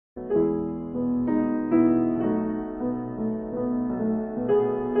Hello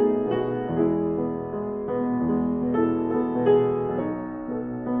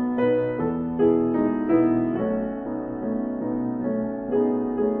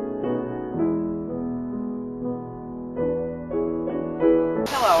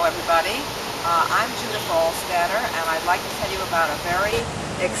everybody, I'm Judith Allstatter and I'd like to tell you about a very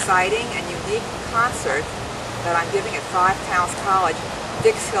exciting and unique concert that I'm giving at Five Towns College,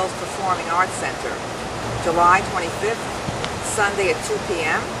 Dix Hills Performing Arts Center, July 25th, Sunday at 2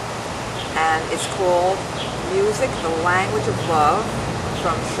 p.m. and it's called Music, the Language of Love,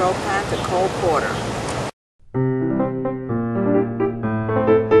 from Chopin to Cole Porter.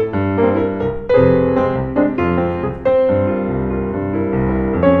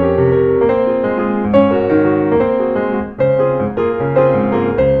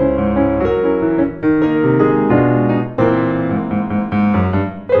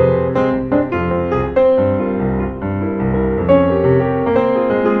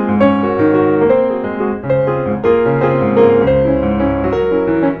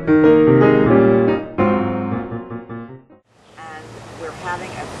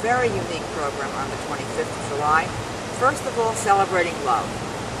 Having a very unique program on the 25th of July. First of all, celebrating love.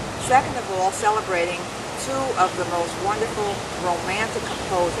 Second of all, celebrating two of the most wonderful romantic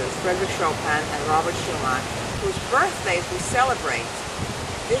composers, Frédéric Chopin and Robert Schumann, whose birthdays we celebrate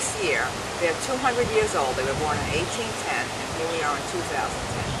this year. They're 200 years old. They were born in 1810, and here we are in 2010.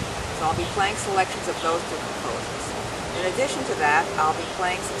 So I'll be playing selections of those two composers. In addition to that, I'll be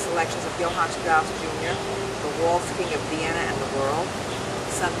playing some selections of Johann Strauss Jr., the Waltz King of Vienna and the World,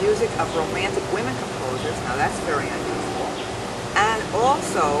 some music of romantic women composers, now that's very unusual, and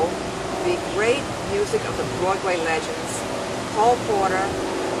also the great music of the Broadway legends, Cole Porter,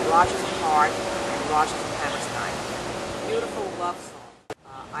 Rodgers and Hart, and Rodgers and Hammerstein. Beautiful love song.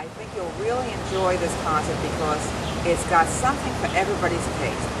 I think you'll really enjoy this concert because it's got something for everybody's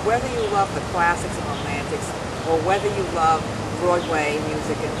taste. Whether you love the classics and romantics, or whether you love Broadway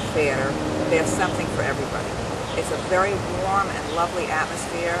music and theater, there's something for everybody. It's a very warm and lovely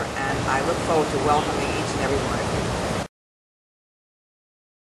atmosphere, and I look forward to welcoming each and every one of you.